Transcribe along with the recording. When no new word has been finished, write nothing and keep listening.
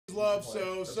Love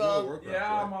so.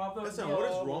 Yeah, I'm off the Listen,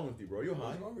 what is wrong with you, bro? Are you high?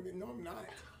 What's wrong with you? No, I'm not.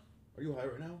 Are you high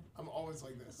right now? I'm always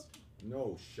like this.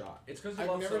 No shot. It's because you I've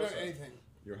love never Sosa. done anything.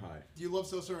 You're high. Do you love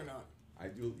Sosa or not? I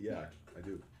do. Yeah, I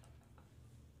do.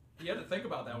 You had to think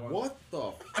about that one. What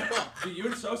the fuck? Do you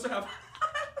and Sosa have?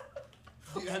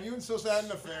 Have you and Sosa had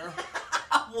an affair?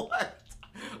 What?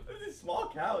 This is a small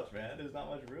couch, man. There's not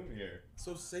much room here.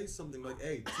 So say something like,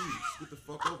 "Hey, T, scoot the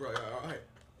fuck over." All right.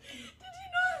 Did you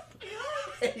not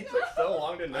feel it? It took so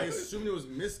long to I notice. assumed it was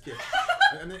mizkif.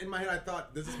 And then in my head I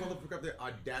thought, does this motherfucker have the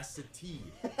audacity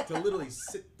to literally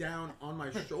sit down on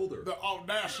my shoulder? The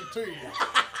audacity.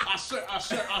 I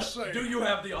say. Do you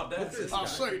have the audacity? I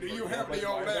say, do you have the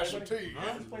audacity?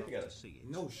 Huh? Let's play together.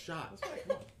 No shot. Let's play.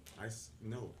 Come on.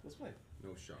 No. Let's play.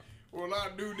 No shot. Well, I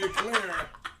do declare